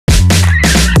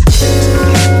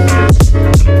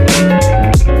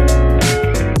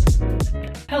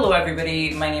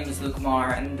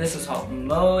Kumar, and this is Haute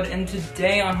Mode, and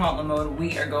today on Haute Mode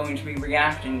we are going to be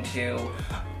reacting to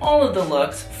all of the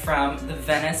looks from the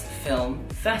Venice Film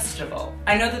Festival.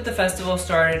 I know that the festival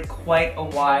started quite a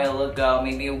while ago,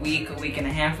 maybe a week and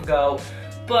a half ago,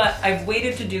 but I've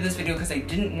waited to do this video because I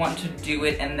didn't want to do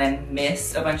it and then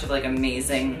miss a bunch of like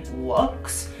amazing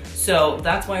looks. So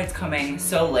that's why it's coming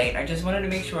so late. I just wanted to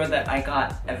make sure that I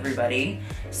got everybody,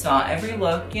 saw every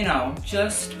look, you know,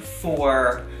 just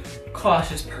for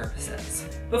cautious purposes.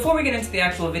 Before we get into the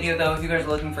actual video though, if you guys are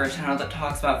looking for a channel that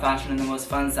talks about fashion in the most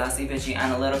fun, sassy, bitchy,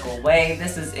 analytical way,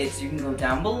 this is it. So you can go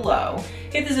down below,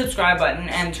 hit the subscribe button,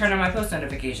 and turn on my post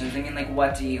notifications. I mean, like,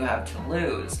 what do you have to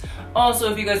lose?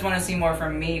 Also, if you guys want to see more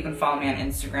from me, you can follow me on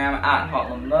Instagram at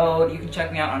Haute Mode. You can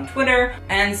check me out on Twitter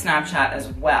and Snapchat as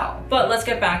well. But let's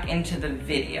get back into the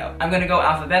video. I'm gonna go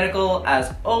alphabetical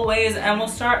as always, and we'll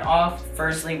start off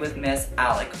firstly with Miss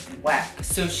Alek.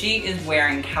 So she is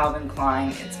wearing Calvin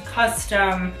Klein. It's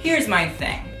custom. Here's my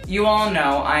thing. You all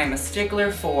know I am a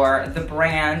stickler for the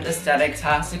brand aesthetics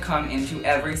has to come into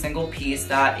every single piece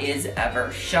that is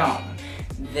ever shown.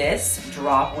 This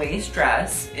drop waist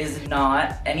dress is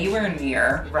not anywhere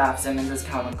near Raf Simons'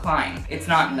 Calvin Klein. It's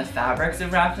not in the fabrics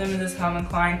of Raf Simons' Calvin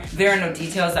Klein. There are no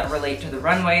details that relate to the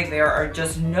runway. There are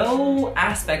just no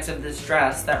aspects of this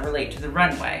dress that relate to the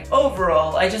runway.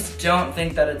 Overall, I just don't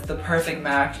think that it's the perfect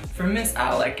match for Miss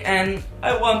Alek, and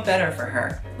I want better for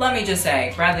her. Let me just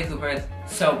say, Bradley Cooper,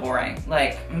 so boring.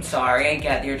 Like, I'm sorry, I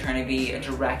get that you're trying to be a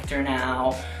director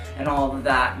now and all of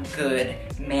that good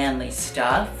manly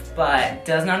stuff, but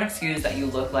does not excuse that you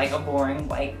look like a boring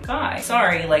white guy.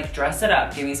 Sorry, like, dress it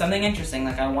up, give me something interesting,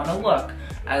 like, I want to look.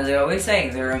 As I always say,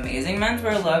 there are amazing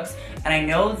menswear looks, and I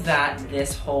know that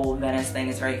this whole Venice thing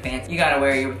is very fancy. You gotta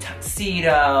wear your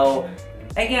tuxedo,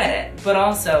 I get it, but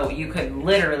also you could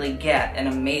literally get an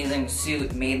amazing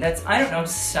suit made that's, I don't know,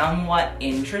 somewhat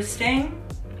interesting.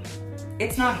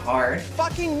 It's not hard.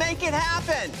 Fucking make it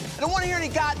happen! I don't want to hear any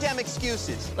goddamn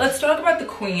excuses. Let's talk about the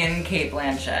queen, Cate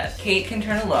Blanchett. Cate can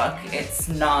turn a look. It's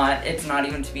not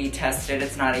even to be tested.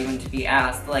 It's not even to be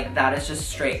asked. Like, that is just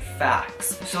straight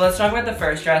facts. So let's talk about the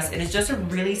first dress. It is just a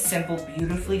really simple,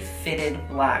 beautifully fitted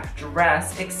black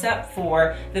dress, except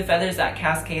for the feathers that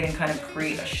cascade and kind of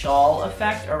create a shawl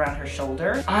effect around her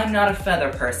shoulder. I'm not a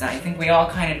feather person. I think we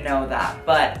all kind of know that,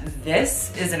 but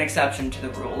this is an exception to the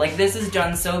rule. Like, this is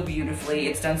done so beautifully.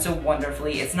 It's done so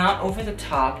wonderfully. It's not over the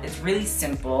top. It's really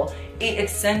simple. It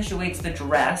accentuates the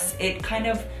dress. It kind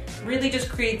of really just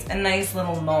creates a nice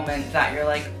little moment that you're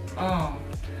like, oh,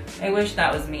 I wish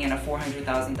that was me in a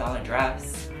 $400,000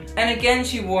 dress. And again,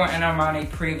 she wore an Armani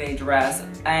Privé dress,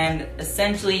 and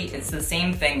essentially it's the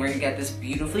same thing where you get this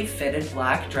beautifully fitted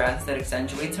black dress that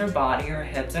accentuates her body, her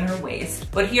hips, and her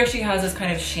waist. But here she has this kind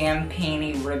of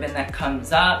champagne-y ribbon that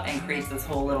comes up and creates this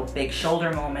whole little big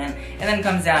shoulder moment, and then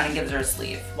comes down and gives her a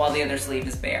sleeve, while the other sleeve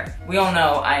is bare. We all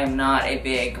know I am not a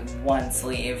big one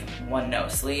sleeve, one no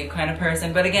sleeve kind of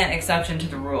person, but again, exception to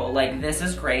the rule. Like, this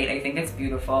is great. I think it's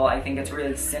beautiful. I think it's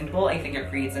really simple. I think it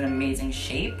creates an amazing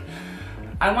shape.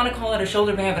 I want to call it a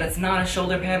shoulder pad, but it's not a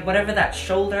shoulder pad. Whatever that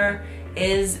shoulder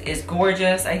is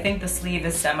gorgeous. I think the sleeve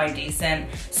is semi-decent,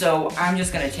 so I'm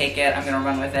just gonna take it. I'm gonna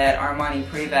run with it. Armani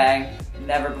Privé.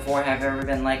 Never before have I ever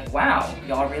been like, wow,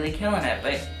 y'all really killing it,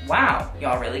 but wow,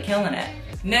 y'all really killing it.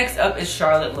 Next up is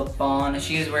Charlotte Le Bon.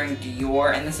 She is wearing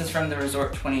Dior, and this is from the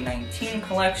Resort 2019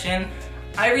 collection.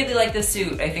 I really like this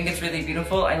suit. I think it's really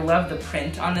beautiful. I love the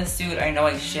print on this suit. I know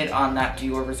I shit on that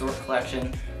Dior Resort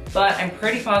collection, but I'm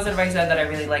pretty positive I said that I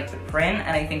really like the print,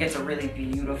 and I think it's a really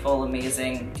beautiful,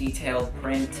 amazing, detailed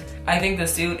print. I think the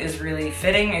suit is really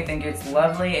fitting. I think it's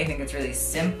lovely. I think it's really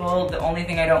simple. The only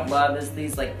thing I don't love is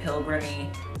these like pilgrim-y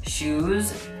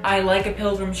shoes. I like a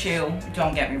pilgrim shoe,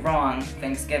 don't get me wrong.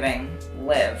 Thanksgiving,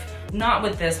 live. Not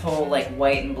with this whole like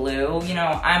white and blue. You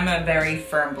know, I'm a very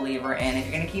firm believer in if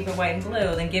you're gonna keep it white and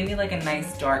blue, then give me like a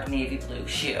nice dark navy blue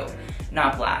shoe,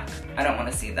 not black. I don't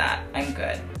want to see that. I'm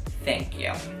good. Thank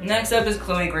you. Next up is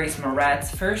Chloe Grace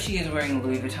Moretz. First, she is wearing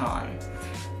Louis Vuitton.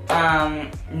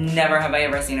 Never have I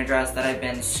ever seen a dress that I've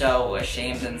been so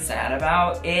ashamed and sad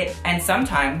about it, and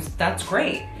sometimes that's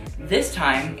great. This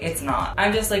time, it's not.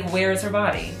 I'm just like, where is her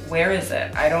body? Where is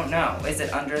it? I don't know. Is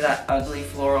it under that ugly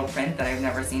floral print that I've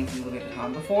never seen from Louis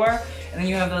Vuitton before? And then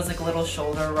you have those like little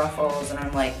shoulder ruffles, and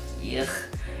I'm like, yuck.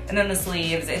 And then the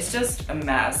sleeves, it's just a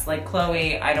mess. Like,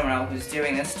 Chloe, I don't know who's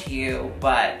doing this to you,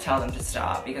 but tell them to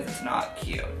stop because it's not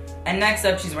cute. And next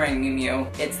up, she's wearing Miu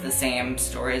Miu. It's the same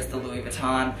story as the Louis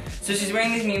Vuitton. So she's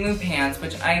wearing these Miu Miu pants,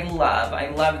 which I love. I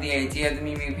love the idea of the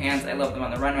Miu Miu pants. I love them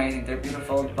on the runway. I think they're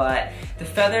beautiful, but The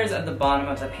feathers at the bottom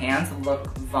of the pants look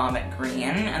vomit green,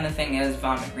 and the thing is,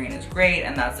 vomit green is great,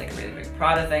 and that's like a really big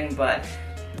Prada thing, but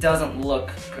doesn't look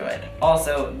good.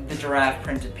 Also, the giraffe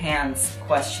printed pants,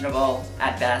 questionable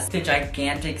at best. The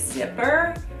gigantic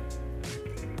zipper,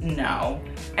 no.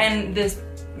 And this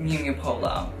Miu Miu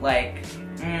polo, like,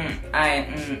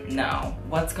 no.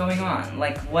 What's going on?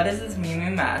 Like, what is this Miu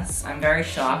Miu mess? I'm very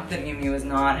shocked that Miu Miu is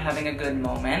not having a good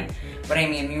moment, but I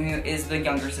mean, Miu Miu is the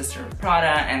younger sister of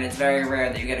Prada, and it's very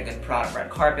rare that you get a good Prada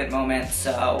red carpet moment,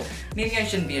 so maybe I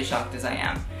shouldn't be as shocked as I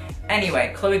am.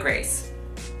 Anyway, Chloe Grace,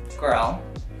 girl,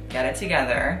 get it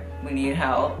together. We need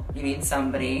help. You need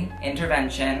somebody.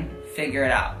 Intervention. Figure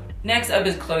it out. Next up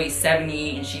is Chloe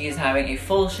Sevigny, and she is having a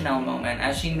full Chanel moment,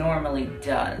 as she normally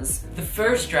does. The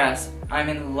first dress I'm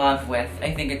in love with.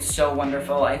 I think it's so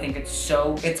wonderful. I think it's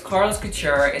Carl's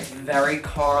Couture. It's very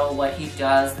Carl, what he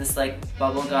does, this like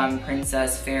bubblegum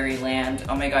princess fairyland.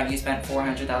 Oh my god, you spent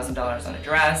 $400,000 on a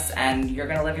dress, and you're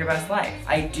gonna live your best life.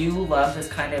 I do love this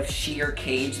kind of sheer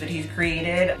cage that he's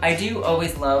created. I do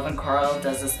always love when Carl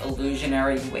does this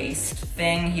illusionary waist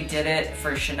thing. He did it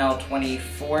for Chanel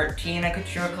 2014, a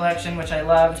couture collection, which I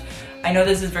loved. I know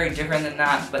this is very different than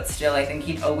that, but still, I think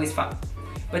he'd always find.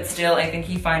 But still, I think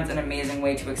he finds an amazing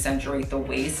way to accentuate the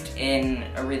waist in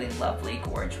a really lovely,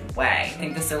 gorgeous way. I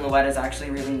think the silhouette is actually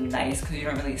really nice because you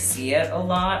don't really see it a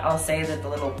lot. I'll say that the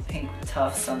little pink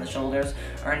tufts on the shoulders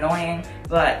are annoying,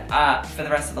 but for the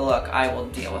rest of the look, I will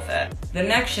deal with it. The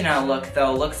next Chanel look,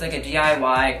 though, looks like a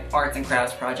DIY arts and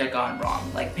crafts project gone wrong.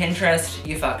 Like Pinterest,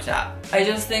 you fucked up. I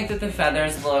just think that the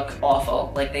feathers look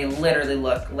awful. Like, they literally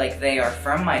look like they are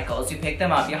from Michaels. You pick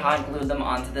them up, you hot glued them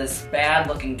onto this bad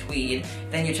looking tweed,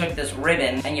 then you took this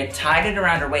ribbon and you tied it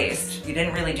around her waist. You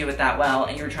didn't really do it that well,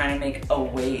 and you were trying to make a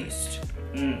waist.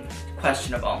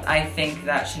 Questionable. I think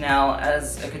that Chanel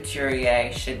as a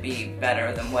couturier should be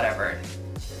better than whatever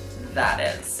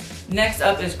that is. Next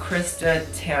up is Christa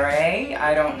Terre.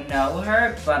 I don't know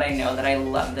her, but I know that I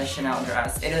love the Chanel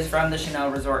dress. It is from the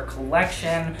Chanel Resort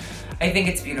collection. I think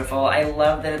it's beautiful. I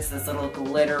love that it's this little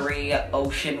glittery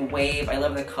ocean wave. I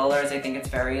love the colors. I think it's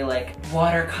very like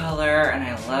watercolor, and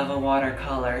I love a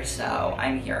watercolor, so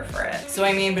I'm here for it. So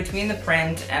I mean, between the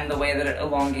print and the way that it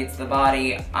elongates the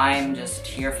body, I'm just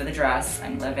here for the dress.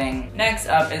 I'm living. Next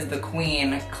up is the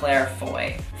Queen, Claire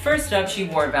Foy. First up, she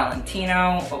wore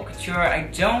Valentino, Haute Couture. I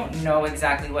don't know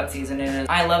exactly what season it is.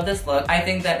 I love this look. I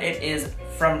think that it is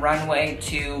from runway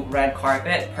to red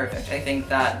carpet, perfect. I think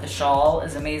that the shawl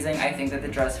is amazing. I think that the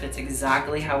dress fits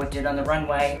exactly how it did on the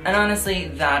runway. And honestly,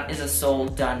 that is a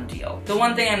sold done deal. The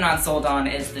one thing I'm not sold on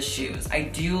is the shoes. I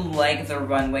do like the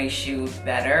runway shoe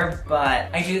better, but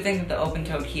I do think that the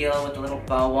open-toed heel with the little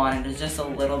bow on it is just a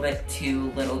little bit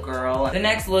too little girl. The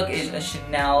next look is a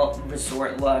Chanel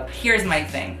resort look. Here's my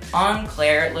thing. On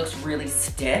Claire, it looks really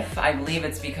stiff. I believe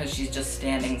it's because she's just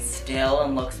standing still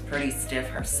and looks pretty stiff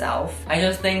herself. I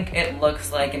just think it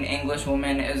looks like an English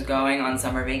woman is going on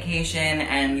summer vacation,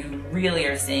 and you really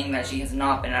are seeing that she has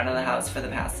not been out of the house for the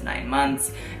past 9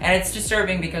 months, and it's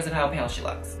disturbing because of how pale she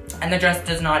looks. And the dress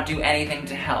does not do anything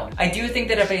to help. I do think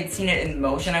that if I had seen it in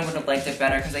motion, I would have liked it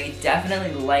better, because I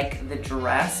definitely like the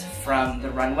dress from the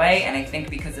runway, and I think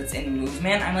because it's in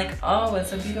movement, I'm like, oh,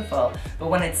 it's so beautiful. But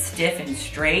when it's stiff and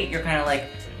straight, you're kind of like,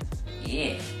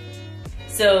 yeah.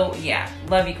 So yeah,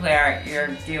 love you, Claire. You're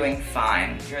doing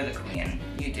fine. You're the queen.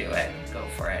 You do it. Go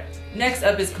for it. Next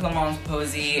up is Clemence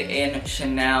Posey in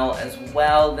Chanel as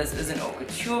well. This is an Haute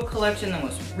Couture collection, the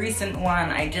most recent one.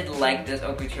 I did like this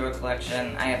Haute Couture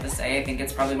collection, I have to say. I think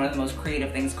it's probably one of the most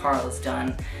creative things Carl has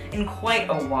done in quite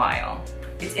a while.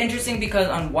 It's interesting because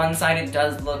on one side it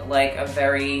does look like a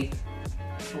very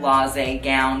blasé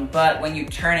gown, but when you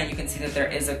turn it, you can see that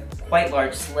there is a quite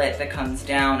large slit that comes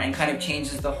down and kind of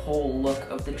changes the whole look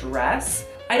of the dress.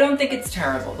 I don't think it's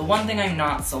terrible. The one thing I'm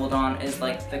not sold on is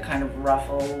like the kind of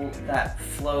ruffle that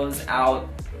flows out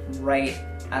right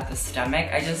at the stomach.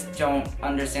 I just don't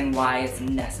understand why it's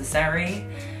necessary.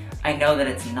 I know that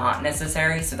it's not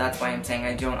necessary, so that's why I'm saying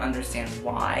I don't understand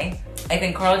why. I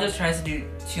think Carl just tries to do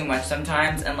too much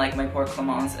sometimes, and like my poor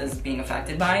Clemence is being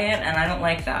affected by it, and I don't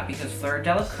like that because Fleur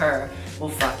Delacour will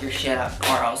fuck your shit up,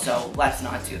 Carl, so let's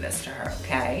not do this to her,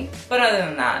 okay? But other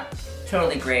than that,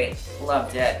 totally great,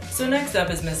 loved it. So next up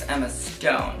is Miss Emma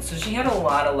Stone. So she had a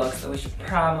lot of looks that we should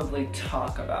probably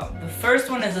talk about. The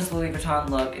first one is this Louis Vuitton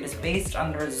look. It is based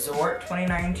on the Resort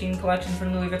 2019 collection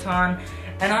from Louis Vuitton.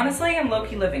 And honestly, I'm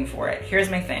low-key living for it. Here's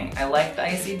my thing. I like the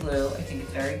icy blue. I think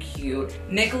it's very cute.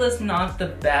 Nicholas not the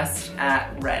best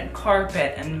at red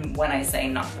carpet. And when I say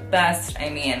not the best, I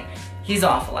mean, he's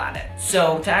awful at it.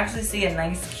 So to actually see a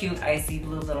nice, cute, icy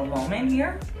blue little moment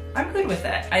here, I'm good with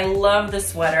it. I love the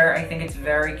sweater. I think it's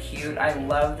very cute. I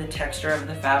love the texture of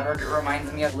the fabric. It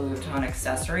reminds me of Louis Vuitton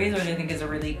accessories, which I think is a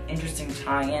really interesting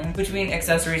tie-in between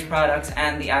accessories products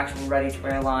and the actual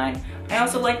ready-to-wear line. I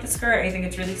also like the skirt. I think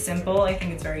it's really simple. I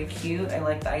think it's very cute. I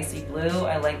like the icy blue.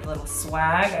 I like the little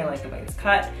swag. I like the way it's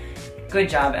cut. Good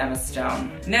job, Emma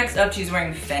Stone. Next up, she's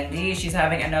wearing Fendi. She's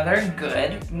having another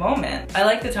good moment. I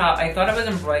like the top. I thought it was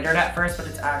embroidered at first, but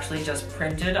it's actually just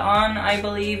printed on, I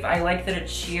believe. I like that it's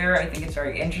sheer. I think it's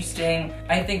very interesting.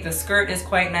 I think the skirt is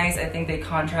quite nice. I think they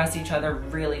contrast each other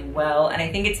really well. And I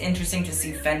think it's interesting to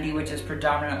see Fendi, which is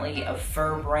predominantly a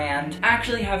fur brand,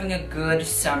 actually having a good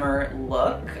summer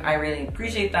look. I really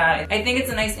appreciate that. I think it's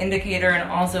a nice indicator,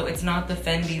 and also it's not the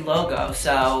Fendi logo.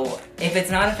 So if it's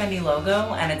not a Fendi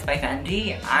logo and it's by Fendi,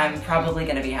 I'm probably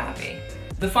gonna be happy.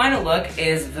 The final look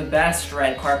is the best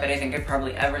red carpet I think I've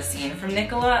probably ever seen from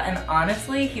Nicola, and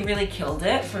honestly, he really killed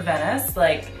it for Venice.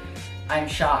 Like, I'm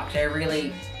shocked.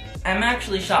 I'm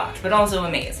actually shocked, but also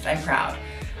amazed. I'm proud.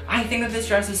 I think that this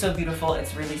dress is so beautiful.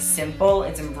 It's really simple.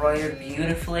 It's embroidered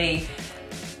beautifully.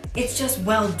 It's just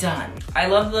well done. I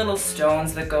love the little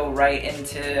stones that go right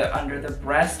into under the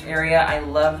breast area. I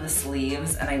love the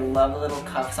sleeves, and I love the little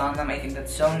cuffs on them. I think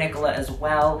that's so Nicola as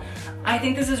well. I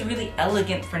think this is really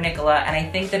elegant for Nicola, and I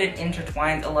think that it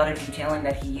intertwines a lot of detailing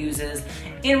that he uses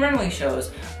in runway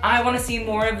shows. I want to see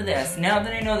more of this. Now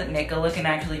that I know that Nicola can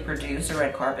actually produce a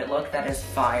red carpet look that is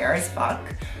fire as fuck,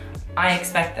 I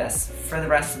expect this for the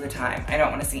rest of the time. I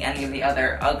don't want to see any of the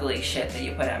other ugly shit that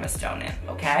you put Emma Stone in,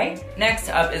 okay? Next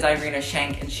up is Irina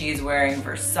Shaynk, and she's wearing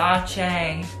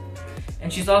Versace.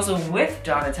 And she's also with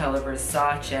Donatella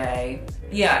Versace.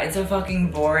 Yeah, it's a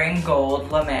fucking boring gold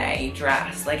lame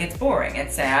dress. Like, it's boring,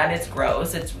 it's sad, it's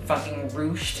gross, it's fucking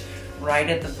ruched right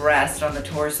at the breast on the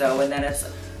torso, and then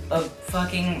it's a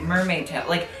fucking mermaid tail.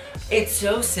 Like, it's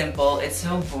so simple, it's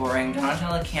so boring.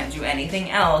 Donatella can't do anything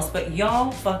else, but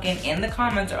y'all fucking in the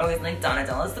comments are always like,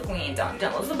 Donatella's the queen,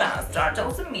 Donatella's the best,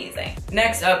 Donatella's amazing.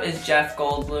 Next up is Jeff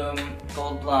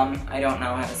Goldblum, I don't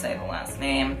know how to say the last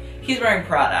name. He's wearing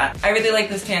Prada. I really like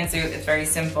this tan suit. It's very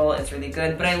simple, it's really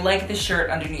good, but I like the shirt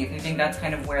underneath. I think that's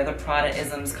kind of where the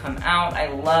Prada-isms come out. I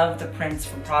love the prints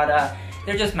from Prada.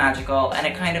 They're just magical, and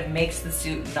it kind of makes the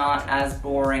suit not as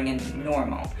boring and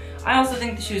normal. I also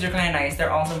think the shoes are kind of nice.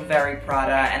 They're also very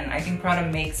Prada, and I think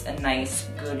Prada makes a nice,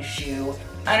 good shoe.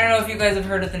 I don't know if you guys have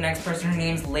heard of the next person. Her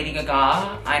name's Lady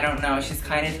Gaga. I don't know. She's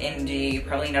kind of indie.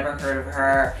 Probably never heard of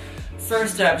her.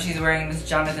 First up, she's wearing this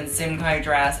Jonathan Simkhai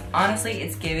dress. Honestly,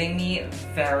 it's giving me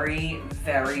very,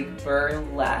 very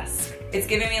burlesque. It's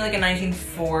giving me like a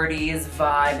 1940s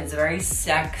vibe. It's very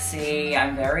sexy.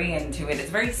 I'm very into it. It's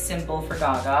very simple for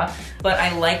Gaga, but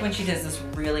I like when she does this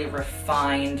really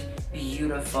refined,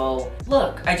 beautiful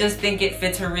look. I just think it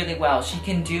fits her really well. She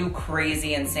can do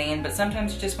crazy, insane, but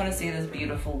sometimes you just want to see this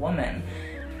beautiful woman.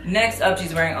 Next up,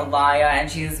 she's wearing Alaya, and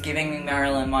she's giving me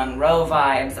Marilyn Monroe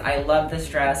vibes. I love this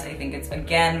dress. I think it's,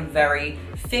 again, very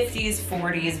 50s,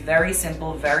 40s, very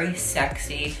simple, very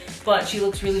sexy, but she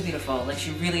looks really beautiful. Like, she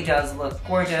really does look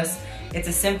gorgeous. It's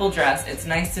a simple dress. It's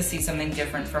nice to see something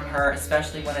different from her,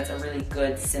 especially when it's a really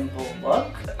good, simple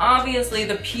look. Obviously,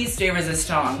 the piece de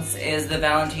resistance is the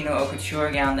Valentino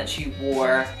Couture gown that she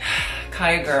wore.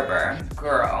 Kaya Gerber,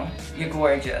 girl, you're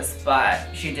gorgeous, but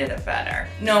she did it better.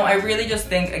 No, I really just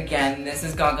think, again, this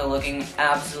is Gaga looking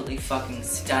absolutely fucking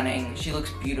stunning. She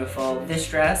looks beautiful. This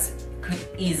dress could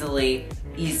easily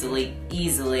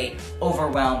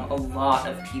overwhelm a lot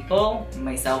of people,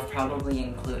 myself probably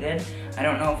included. I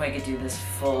don't know if I could do this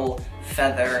full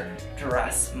feather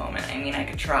dress moment. I mean, I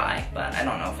could try, but I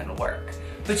don't know if it'll work.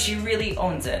 But she really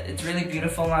owns it. It's really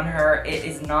beautiful on her. It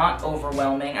is not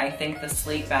overwhelming. I think the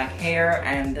sleek back hair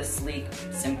and the sleek,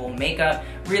 simple makeup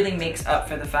really makes up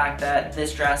for the fact that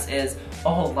this dress is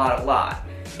a whole lot.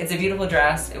 It's a beautiful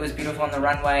dress. It was beautiful on the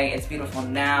runway. It's beautiful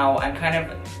now. I'm kind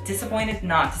of disappointed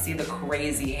not to see the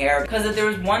crazy hair, because if there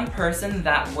was one person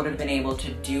that would have been able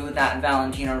to do that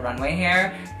Valentino runway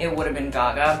hair, it would have been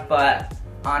Gaga, but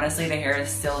honestly, the hair is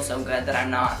still so good that I'm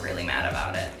not really mad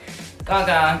about it.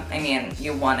 Gaga, I mean,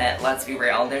 you won it, let's be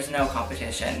real. There's no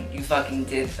competition. You fucking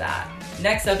did that.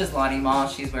 Next up is Lottie Moll.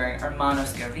 She's wearing Armani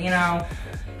Scarvino.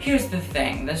 Here's the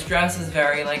thing, this dress is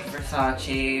very like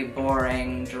Versace,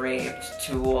 boring, draped,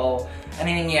 tulle. And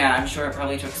I mean, yeah, I'm sure it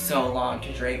probably took so long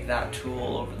to drape that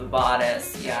tulle over the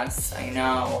bodice. Yes, I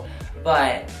know.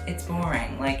 But it's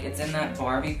boring. Like, it's in that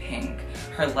Barbie pink.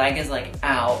 Her leg is like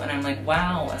out, and I'm like,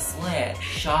 wow, a slit,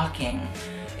 shocking.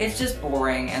 It's just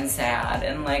boring and sad,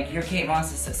 and like, you're Kate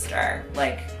Moss's sister.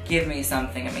 Like, give me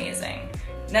something amazing.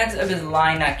 Next up is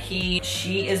Nha Ky.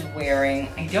 She is wearing,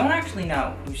 I don't actually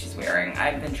know who she's wearing.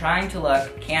 I've been trying to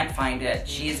look, can't find it.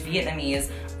 She is Vietnamese.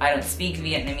 I don't speak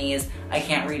Vietnamese. I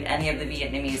can't read any of the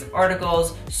Vietnamese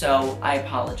articles, so I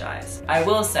apologize. I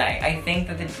will say, I think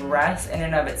that the dress in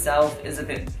and of itself is a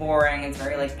bit boring. It's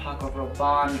very like Paco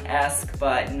Rabanne-esque,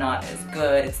 but not as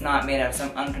good. It's not made out of some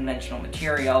unconventional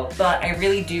material, but I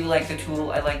really do like the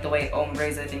tulle. I like the way it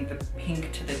ombres. I think the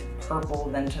pink to the purple,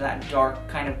 then to that dark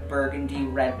kind of burgundy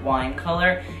red wine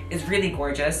color is really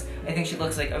gorgeous. I think she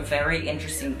looks like a very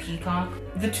interesting peacock.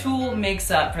 The tulle makes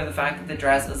up for the fact that the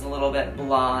dress is a little bit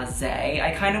blasé.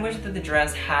 I kind of wish that the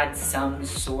dress had some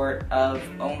sort of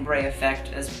ombre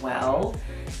effect as well.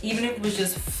 Even if it was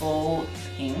just full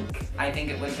pink, I think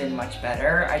it would have been much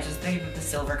better. I just think that the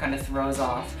silver kind of throws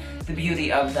off the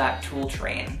beauty of that tulle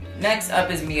train. Next up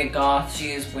is Mia Goth.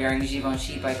 She is wearing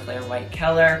Givenchy by Claire White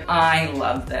Keller. I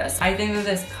love this. I think that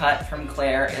this cut from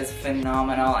Claire is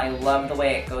phenomenal. I love the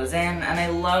way it goes in, and I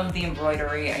love the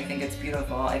embroidery. I think it's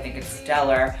beautiful. I think it's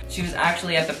stellar. She was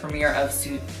actually at the premiere of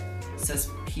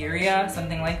Suspiria,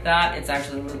 something like that. It's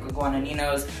actually Luca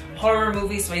Guadagnino's horror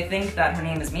movie, so I think that her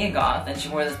name is Mia Goth, and she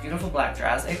wore this beautiful black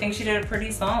dress. I think she did it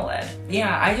pretty solid.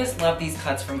 Yeah, I just love these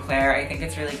cuts from Claire. I think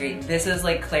it's really great. This is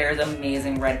like Claire's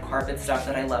amazing red carpet stuff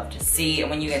that I love to see, and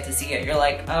when you get to see it, you're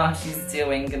like, oh, she's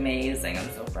doing amazing.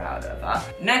 I'm so proud of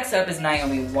her. Next up is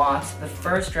Naomi Watts. The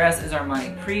first dress is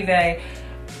Armani Privé.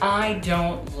 I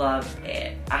don't love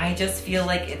it. I just feel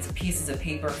like it's pieces of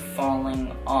paper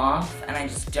falling off, and I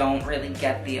just don't really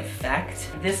get the effect.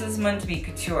 This is meant to be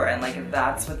couture, and like if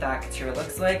that's what that couture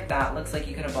looks like, that looks like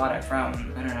you could have bought it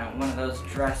from, I don't know, one of those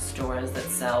dress stores that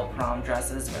sell prom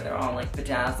dresses where they're all like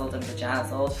bedazzled and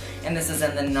bedazzled, and this is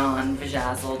in the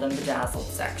non-bedazzled and bedazzled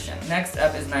section. Next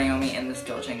up is Naomi in this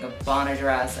Dolce & Gabbana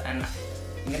dress, and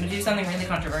I'm gonna do something really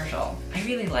controversial. I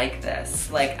really like this.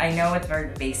 Like, I know it's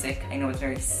very basic, I know it's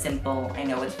very simple, I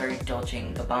know it's very Dolce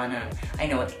 & Gabbana, I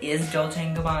know it is Dolce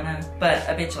 & Gabbana, but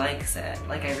a bitch likes it.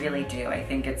 Like, I really do. I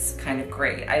think it's kind of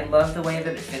great. I love the way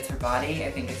that it fits her body. I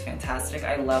think it's fantastic.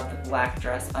 I love the black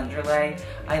dress underlay.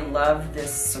 I love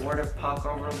this sort of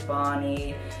Paco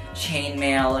Rabanne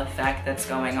chainmail effect that's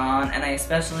going on, and I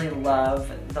especially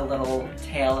love the little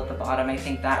tail at the bottom. I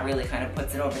think that really kind of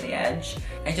puts it over the edge.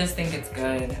 I just think it's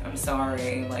good. I'm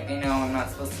sorry. Like, I know I'm not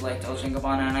supposed to like Dolce &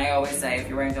 Gabbana, and I always say if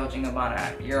you're wearing Dolce &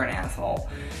 Gabbana, you're an asshole.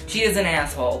 She is an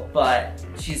asshole, but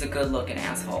she's a good looking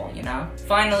asshole, you know?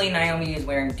 Finally, Naomi is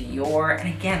wearing Dior,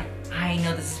 and again, I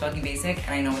know this is fucking basic,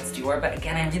 and I know it's Dior, but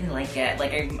again, I really like it.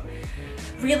 Like, I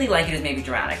really like it as maybe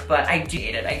dramatic, but I do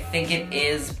hate it. I think it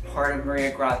is part of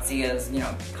Maria Grazia's, you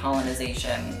know,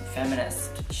 colonization,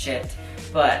 feminist shit,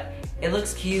 but it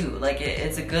looks cute. Like,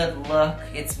 it's a good look.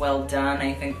 It's well done.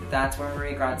 I think that's where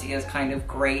Maria Grazia is kind of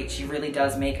great. She really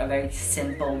does make a very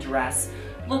simple dress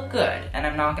look good, and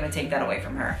I'm not gonna take that away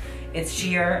from her. It's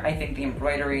sheer. I think the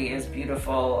embroidery is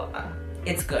beautiful.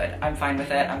 It's good. I'm fine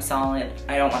with it. I'm solid.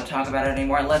 I don't want to talk about it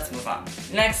anymore. Let's move on.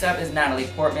 Next up is Natalie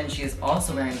Portman. She is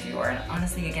also wearing Dior, and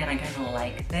honestly, again, I kind of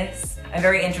like this. I'm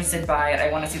very interested by it.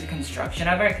 I want to see the construction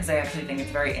of it because I actually think it's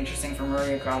very interesting for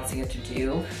Maria Grazia to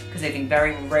do, because I think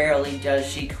very rarely does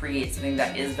she create something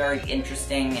that is very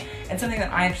interesting and something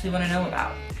that I actually want to know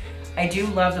about. I do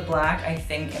love the black. I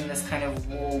think in this kind of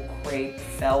wool, crepe,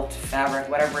 felt, fabric,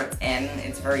 whatever it's in,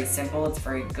 it's very simple, it's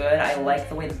very good. I like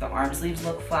the way that the arm sleeves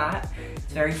look flat.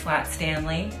 It's very flat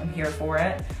Stanley. I'm here for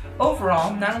it.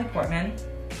 Overall, Natalie Portman,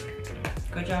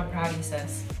 good job, proud of you,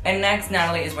 sis. And next,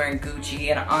 Natalie is wearing Gucci,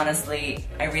 and honestly,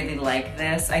 I really like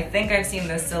this. I think I've seen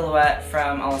this silhouette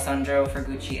from Alessandro for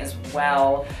Gucci as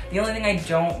well. The only thing I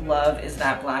don't love is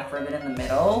that black ribbon in the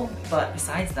middle, but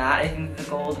besides that, I think the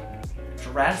gold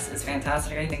dress is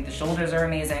fantastic. I think the shoulders are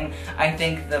amazing. I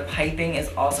think the piping is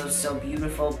also so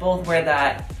beautiful, both where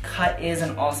that cut is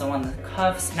and also on the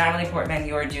cuffs. Natalie Portman,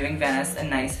 you are doing Venice a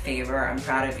nice favor. I'm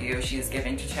proud of you. She is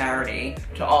giving to charity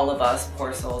to all of us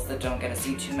poor souls that don't get to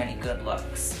see too many good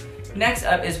looks. Next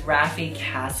up is Raffey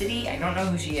Cassidy. I don't know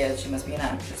who she is. She must be an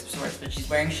actress of sorts, but she's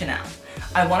wearing Chanel.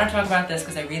 I want to talk about this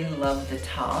because I really love the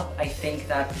top. I think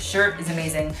that the shirt is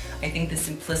amazing. I think the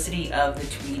simplicity of the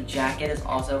tweed jacket is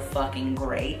also fucking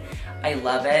great. I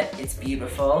love it. It's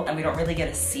beautiful. And we don't really get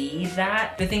to see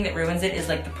that. The thing that ruins it is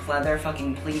like the pleather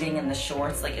fucking pleating in the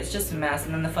shorts. Like, it's just a mess.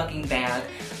 And then the fucking bag.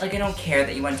 Like, I don't care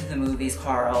that you went to the movies,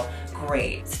 Carl.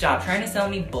 Great. Stop trying to sell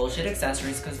me bullshit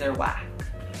accessories because they're whack.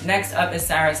 Next up is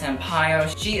Sara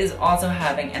Sampaio. She is also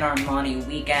having an Armani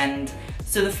weekend.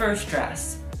 So the first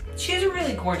dress, she's a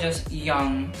really gorgeous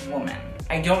young woman.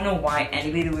 I don't know why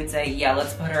anybody would say, yeah,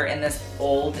 let's put her in this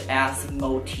old ass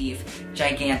motif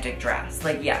gigantic dress.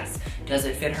 Like, yes, does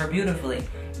it fit her beautifully?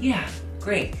 Yeah,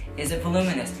 Great. Is it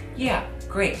voluminous? Yeah,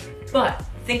 great. But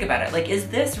think about it, like, is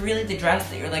this really the dress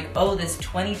that you're like, oh, this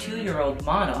 22-year-old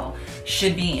model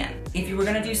should be in? If you were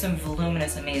gonna do some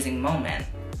voluminous, amazing moment,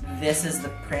 this is the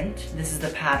print, this is the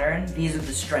pattern, these are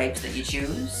the stripes that you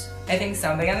choose. I think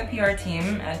somebody on the PR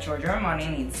team at Giorgio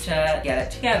Armani needs to get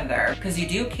it together, because you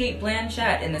do Cate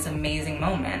Blanchett in this amazing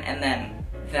moment, and then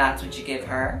that's what you give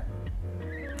her?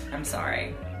 I'm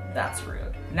sorry, that's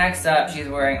rude. Next up, she's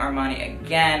wearing Armani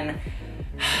again.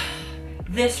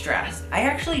 This dress, I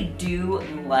actually do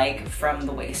like from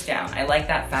the waist down. I like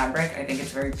that fabric. I think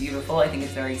it's very beautiful. I think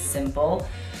it's very simple.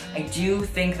 I do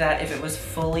think that if it was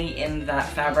fully in that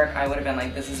fabric, I would have been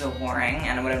like, this is so boring,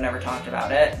 and I would have never talked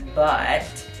about it.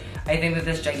 But I think that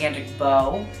this gigantic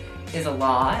bow is a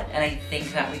lot, and I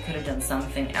think that we could have done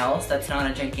something else that's not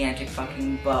a gigantic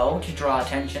fucking bow to draw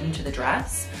attention to the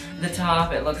dress. The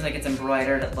top, it looks like it's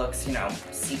embroidered, it looks, you know,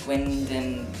 sequined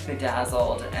and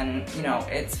bedazzled, and, you know,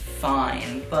 it's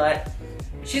fine, but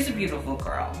she's a beautiful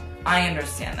girl. I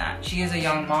understand that. She is a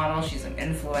young model, she's an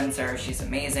influencer, she's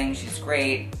amazing, she's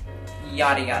great,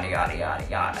 yada, yada, yada, yada,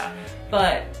 yada.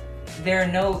 But there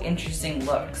are no interesting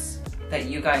looks that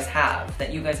you guys have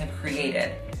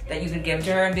created, that you could give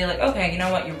to her and be like, okay, you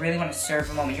know what, you really want to serve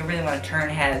a moment, you really want to turn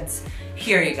heads,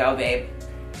 here you go, babe.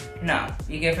 No,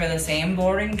 you give her the same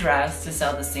boring dress to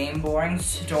sell the same boring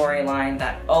storyline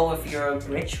that, oh, if you're a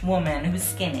rich woman who's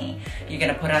skinny, you're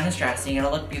gonna put on this dress and you're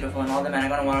gonna look beautiful and all the men are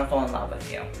gonna wanna fall in love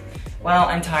with you. Well,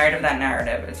 I'm tired of that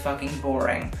narrative. It's fucking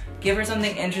boring. Give her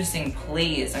something interesting,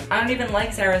 please. I don't even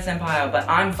like Sarah Sampaio, but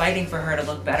I'm fighting for her to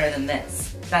look better than this.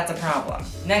 That's a problem.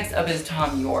 Next up is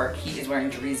Tom York. He is wearing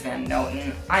Dries Van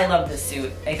Noten. I love this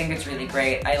suit. I think it's really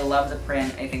great. I love the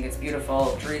print. I think it's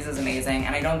beautiful. Dries is amazing,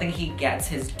 and I don't think he gets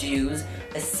his dues,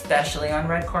 especially on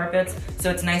red carpets, so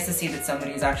it's nice to see that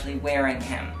somebody's actually wearing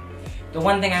him. The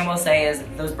one thing I will say is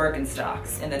those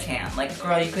Birkenstocks in the tan. Like,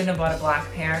 girl, you couldn't have bought a black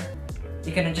pair.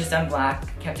 You could have just done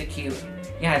black, kept it cute.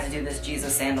 You had to do this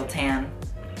Jesus sandal tan.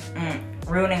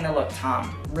 Ruining the look,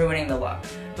 Tom. Ruining the look.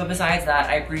 But besides that,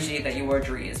 I appreciate that you wore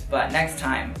Dries, but next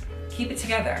time, keep it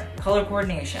together. Color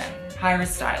coordination. Hire a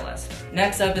stylist.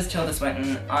 Next up is Tilda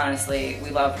Swinton. Honestly, we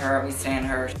love her, we stan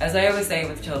her. As I always say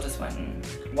with Tilda Swinton,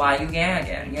 why you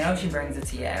gagging? You know she brings it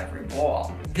to you every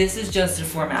ball. This is just a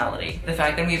formality. The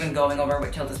fact that we've been going over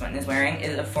what Tilda Swinton is wearing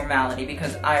is a formality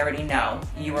because I already know,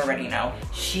 you already know,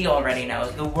 she already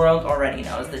knows, the world already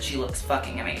knows that she looks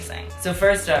fucking amazing. So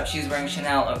first up, she's wearing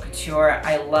Chanel Haute Couture.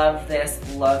 I love this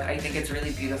look. I think it's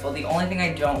really beautiful. The only thing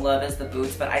I don't love is the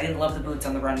boots, but I didn't love the boots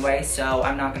on the runway, so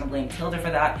I'm not gonna blame Tilda for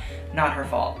that. Not her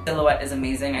fault. Silhouette is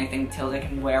amazing. I think Tilda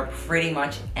can wear pretty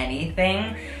much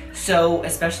anything. So,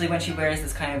 especially when she wears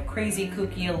this kind of crazy,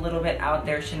 kooky, a little bit out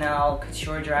there Chanel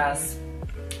couture dress,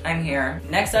 I'm here.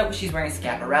 Next up, she's wearing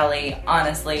Schiaparelli.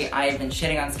 Honestly, I've been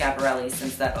shitting on Schiaparelli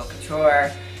since that Haute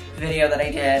Couture video that I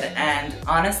did, and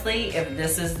honestly, if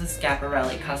this is the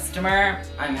Schiaparelli customer,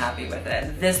 I'm happy with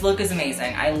it. This look is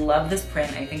amazing. I love this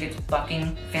print. I think it's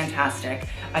fucking fantastic.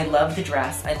 I love the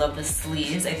dress. I love the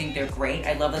sleeves. I think they're great.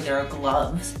 I love that there are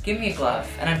gloves. Give me a glove,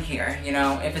 and I'm here, you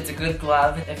know? If it's a good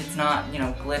glove, if it's not, you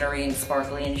know, glittery and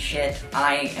sparkly and shit,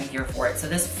 I am here for it. So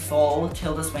this full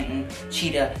Tilda Swinton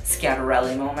cheetah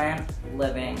Schiaparelli moment,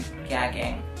 living,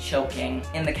 gagging, choking,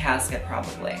 in the casket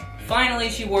probably. Finally,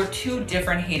 she wore two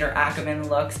different Hater Ackerman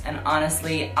looks, and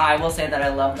honestly, I will say that I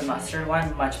love the mustard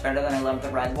one much better than I love the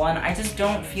red one. I just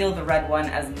don't feel the red one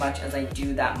as much as I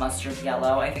do that mustard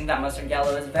yellow. I think that mustard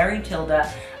yellow is very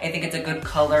Tilda. I think it's a good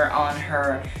color on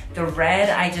her. The red,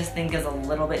 I just think is a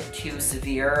little bit too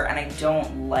severe, and I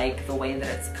don't like the way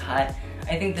that it's cut.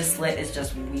 I think the slit is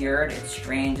just weird, it's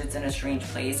strange, it's in a strange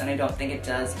place, and I don't think it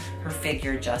does her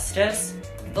figure justice.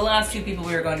 The last two people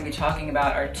we are going to be talking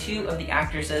about are two of the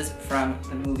actresses from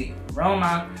the movie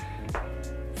Roma.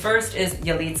 First is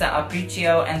Yalitza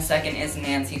Aparicio, and second is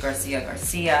Nancy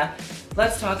Garcia.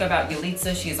 Let's talk about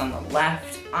Yalitza. She's on the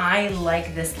left. I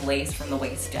like this lace from the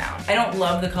waist down. I don't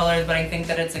love the colors, but I think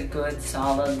that it's a good,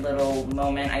 solid little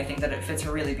moment. I think that it fits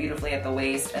her really beautifully at the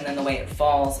waist, and then the way it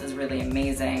falls is really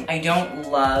amazing. I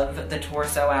don't love the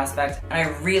torso aspect, and I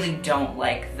really don't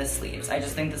like the sleeves. I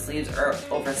just think the sleeves are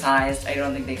oversized. I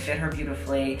don't think they fit her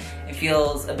beautifully. It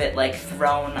feels a bit like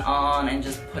thrown on and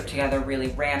just put together really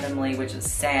randomly, which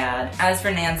is sad. As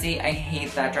for Nancy, I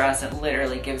hate that dress. It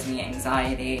literally gives me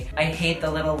anxiety. I hate the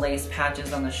little lace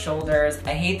patches on the shoulders.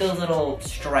 I hate those little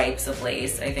stripes of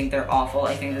lace. I think they're awful.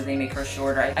 I think that they make her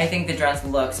shorter. I think the dress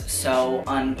looks so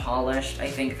unpolished. I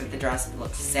think that the dress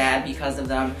looks sad because of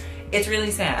them. It's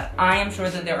really sad. I am sure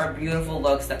that there are beautiful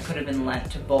looks that could have been lent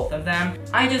to both of them.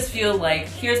 I just feel like,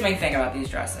 here's my thing about these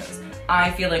dresses.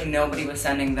 I feel like nobody was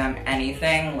sending them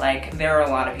anything. Like, there are a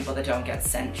lot of people that don't get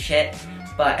sent shit,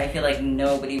 but I feel like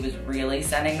nobody was really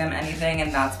sending them anything,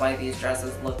 and that's why these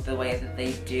dresses look the way that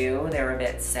they do. They're a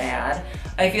bit sad.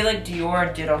 I feel like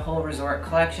Dior did a whole resort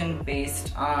collection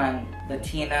based on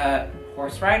Latina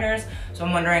horse riders, so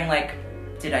I'm wondering, like,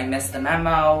 did I miss the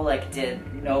memo? Like, did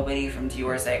nobody from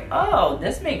Dior say, oh,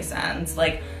 this makes sense?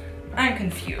 Like, I'm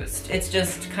confused. It's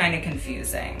just kind of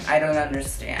confusing. I don't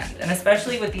understand. And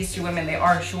especially with these two women, they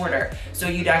are shorter. So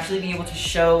you'd actually be able to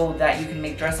show that you can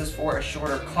make dresses for a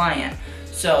shorter client.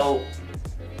 So,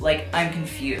 like, I'm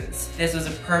confused. This was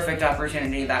a perfect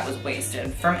opportunity that was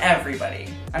wasted from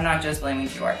everybody. I'm not just blaming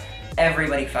Dior.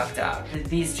 Everybody fucked up.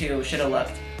 These two should have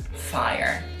looked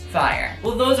fire. Fire.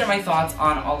 Well, those are my thoughts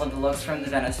on all of the looks from the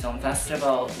Venice Film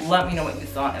Festival. Let me know what you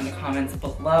thought in the comments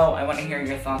below. I want to hear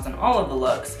your thoughts on all of the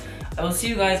looks. I will see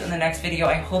you guys in the next video.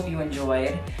 I hope you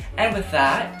enjoyed. And with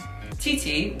that,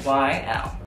 TTYL.